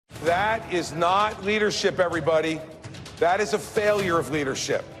That is not leadership, everybody. That is a failure of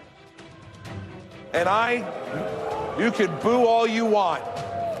leadership. And you can boo all you want.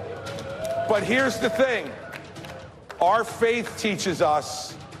 But here's the thing. Our faith teaches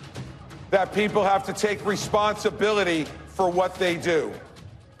us that people have to take responsibility for what they do.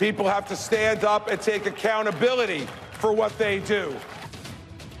 People have to stand up and take accountability for what they do.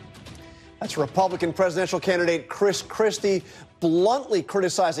 That's Republican presidential candidate Chris Christie bluntly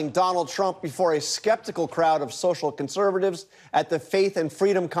criticizing Donald Trump before a skeptical crowd of social conservatives at the Faith and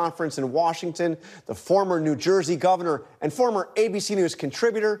Freedom Conference in Washington. The former New Jersey governor and former ABC News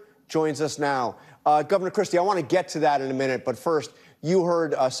contributor joins us now. Governor Christie, I want to get to that in a minute, but first, you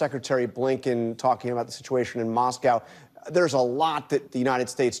heard Secretary Blinken talking about the situation in Moscow. There's a lot that the United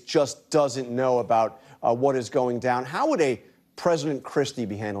States just doesn't know about what is going down. How would a President Christie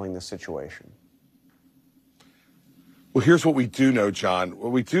be handling this situation? Well, here's what we do know, John.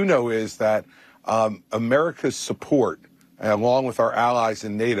 What we do know is that America's support, along with our allies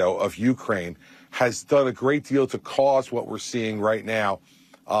in NATO, of Ukraine, has done a great deal to cause what we're seeing right now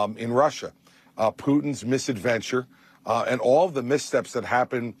in Russia. Putin's misadventure and all of the missteps that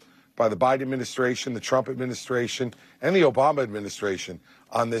happened by the Biden administration, the Trump administration, and the Obama administration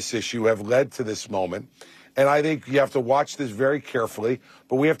on this issue have led to this moment. And I think you have to watch this very carefully,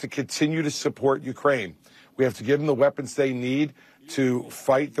 but we have to continue to support Ukraine. We have to give them the weapons they need to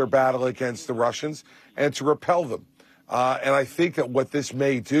fight their battle against the Russians and to repel them. And I think that what this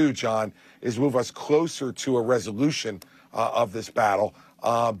may do, John, is move us closer to a resolution of this battle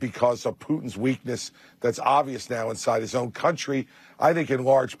because of Putin's weakness that's obvious now inside his own country, I think in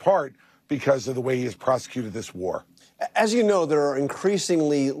large part because of the way he has prosecuted this war. As you know, there are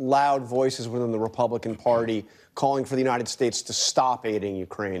increasingly loud voices within the Republican Party calling for the United States to stop aiding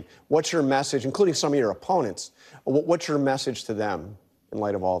Ukraine. What's your message, including some of your opponents, what's your message to them in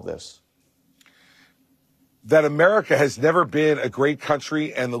light of all of this? That America has never been a great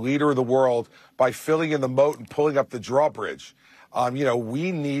country and the leader of the world by filling in the moat and pulling up the drawbridge.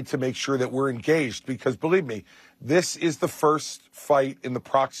 We need to make sure that we're engaged because, believe me, this is the first fight in the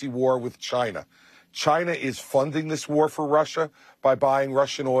proxy war with China. China is funding this war for Russia by buying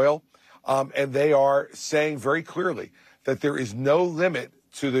Russian oil, and they are saying very clearly that there is no limit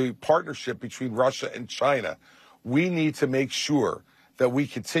to the partnership between Russia and China. We need to make sure that we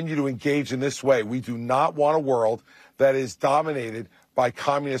continue to engage in this way. We do not want a world that is dominated by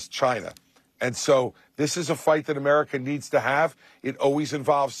communist China. And so this is a fight that America needs to have. It always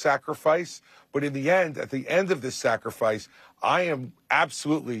involves sacrifice. But in the end, at the end of this sacrifice, I am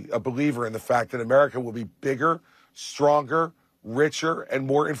absolutely a believer in the fact that America will be bigger, stronger, richer, and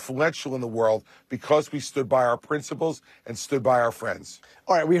more influential in the world because we stood by our principles and stood by our friends.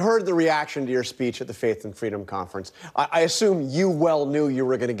 All right, we heard the reaction to your speech at the Faith and Freedom Conference. I assume you well knew you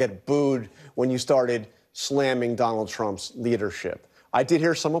were going to get booed when you started slamming Donald Trump's leadership. I did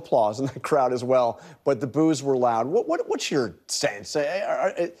hear some applause in the crowd as well, but the boos were loud. What's your sense?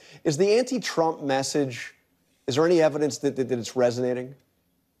 Is the anti-Trump message, is there any evidence that it's resonating?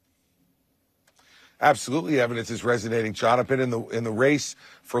 Absolutely, evidence is resonating, John. I've been in the race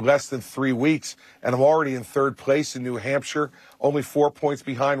for less than 3 weeks, and I'm already in third place in New Hampshire, only 4 points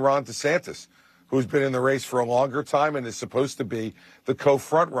behind Ron DeSantis, who's been in the race for a longer time and is supposed to be the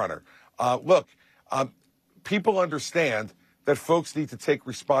co-front runner. People understand that folks need to take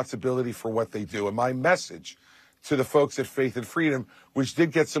responsibility for what they do. And my message to the folks at Faith and Freedom, which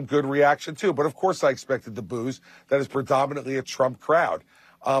did get some good reaction too, but of course I expected the boos. That is predominantly a Trump crowd.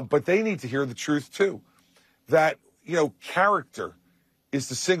 But they need to hear the truth too, that, character is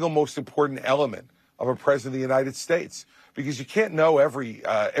the single most important element of a president of the United States, because you can't know every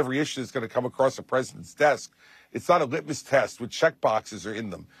issue that's going to come across a president's desk. It's not a litmus test with check boxes in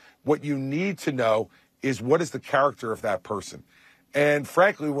them. What you need to know is what is the character of that person. And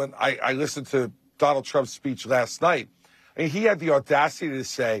frankly, when I listened to Donald Trump's speech last night, he had the audacity to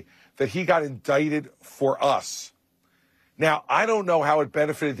say that he got indicted for us. Now, I don't know how it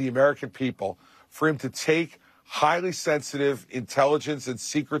benefited the American people for him to take highly sensitive intelligence and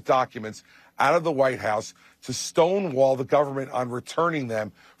secret documents out of the White House to stonewall the government on returning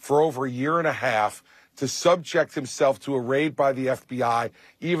them for over a year and a half, to subject himself to a raid by the FBI,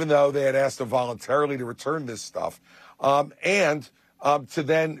 even though they had asked him voluntarily to return this stuff, and to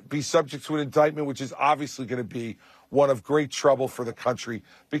then be subject to an indictment, which is obviously going to be one of great trouble for the country,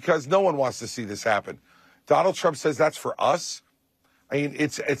 because no one wants to see this happen. Donald Trump says that's for us.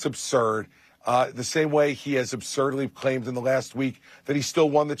 It's absurd. The same way he has absurdly claimed in the last week that he still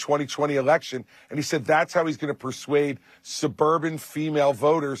won the 2020 election. And he said that's how he's going to persuade suburban female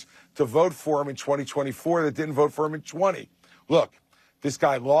voters to vote for him in 2024 that didn't vote for him in 20. Look, This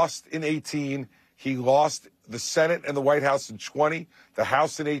guy lost in 18. He lost the Senate and the White House in 20, the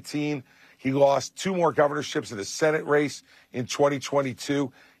House in 18. He lost 2 more governorships in the Senate race in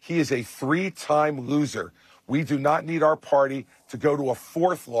 2022. He is a 3-time loser. We do not need our party to go to a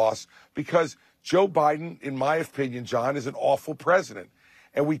 4th loss because Joe Biden, in my opinion, John, is an awful president.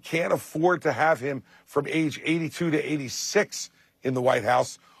 And we can't afford to have him from age 82 to 86 in the White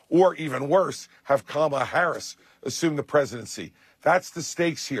House, or even worse, have Kamala Harris assume the presidency. That's the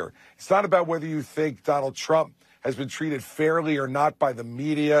stakes here. It's not about whether you think Donald Trump has been treated fairly or not by the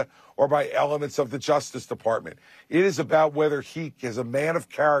media or by elements of the Justice Department. It is about whether he is a man of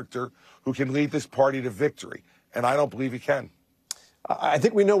character who can lead this party to victory. And I don't believe he can. I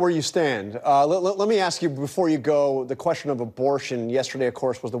think we know where you stand. Let me ask you before you go, the question of abortion. Yesterday, of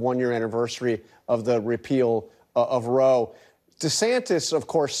course, was the 1-year anniversary of the repeal of Roe. DeSantis, of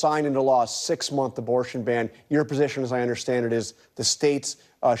course, signed into law a 6-month abortion ban. Your position, as I understand it, is the states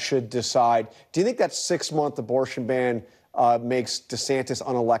should decide. Do you think that 6-month abortion ban makes DeSantis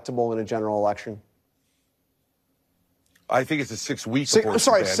unelectable in a general election? I think it's a 6-week abortion ban.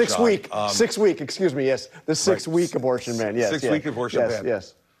 Sorry, 6-week. 6-week, excuse me, yes. The 6-week abortion ban, yes. 6-week abortion ban.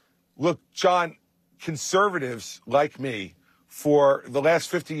 Yes. Look, John, conservatives like me for the last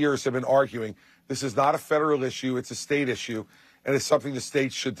 50 years have been arguing this is not a federal issue, it's a state issue, and it's something the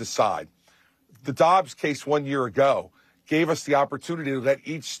states should decide. The Dobbs case 1 year ago gave us the opportunity to let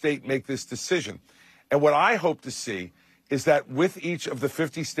each state make this decision. And what I hope to see is that with each of the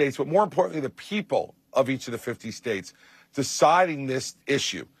 50 states, but more importantly, the people of each of the 50 states deciding this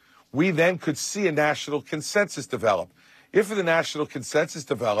issue, we then could see a national consensus develop. If the national consensus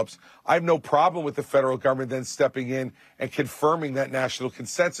develops, I have no problem with the federal government then stepping in and confirming that national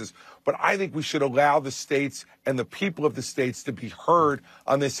consensus. But I think we should allow the states and the people of the states to be heard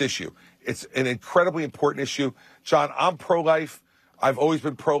on this issue. It's an incredibly important issue. John, I'm pro-life. I've always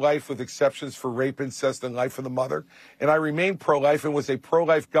been pro-life with exceptions for rape, incest, and life of the mother. And I remain pro-life and was a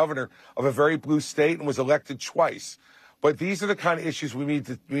pro-life governor of a very blue state and was elected twice. But these are the kind of issues we need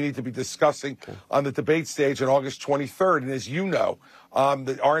to be discussing on the debate stage on August 23rd. And as you know,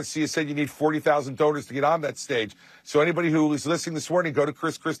 the RNC has said you need 40,000 donors to get on that stage. So anybody who is listening this morning, go to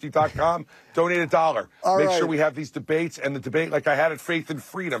chrischristie.com, donate $1. Make sure we have these debates, and the debate like I had at Faith and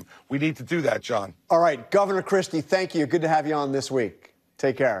Freedom. We need to do that, John. All right, Governor Christie, thank you. Good to have you on this week.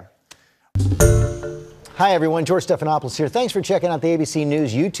 Take care. Hi, everyone. George Stephanopoulos here. Thanks for checking out the ABC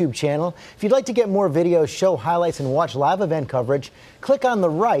News YouTube channel. If you'd like to get more videos, show highlights, and watch live event coverage, click on the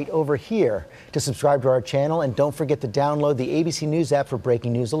right over here to subscribe to our channel. And don't forget to download the ABC News app for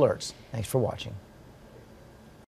breaking news alerts. Thanks for watching.